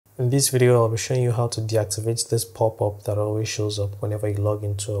In this video, I'll be showing you how to deactivate this pop-up that always shows up whenever you log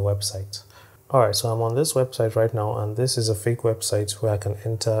into a website. Alright, so I'm on this website right now, and this is a fake website where I can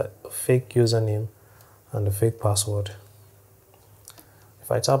enter a fake username and a fake password. If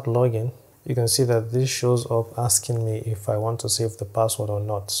I tap login, you can see that this shows up asking me if I want to save the password or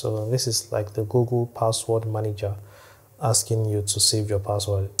not. So this is like the Google Password Manager asking you to save your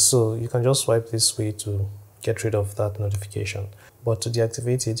password. So you can just swipe this way to get rid of that notification. But to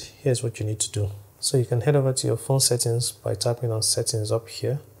deactivate it, here's what you need to do. So you can head over to your phone settings by tapping on settings up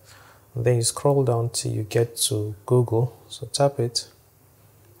here. And then you scroll down till you get to Google. So tap it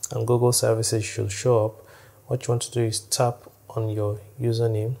and Google services should show up. What you want to do is tap on your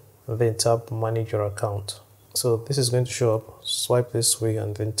username and then tap manage your account. So this is going to show up. Swipe this way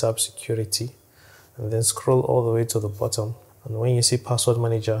and then tap security and then scroll all the way to the bottom. And when you see password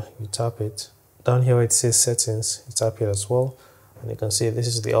manager, you tap it. Down here where it says settings, you tap it as well. And you can see this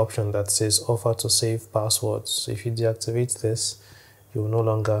is the option that says offer to save passwords. So if you deactivate this, you will no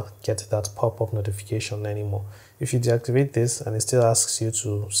longer get that pop-up notification anymore. If you deactivate this and it still asks you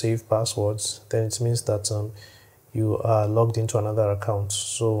to save passwords, then it means that you are logged into another account.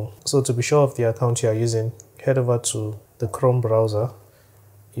 So to be sure of the account you are using, head over to the Chrome browser.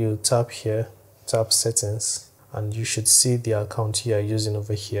 You tap here, tap settings, and you should see the account you are using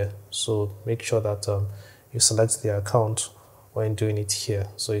over here. So make sure that you select the account when doing it here.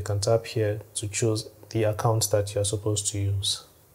 So you can tap here to choose the account that you're supposed to use.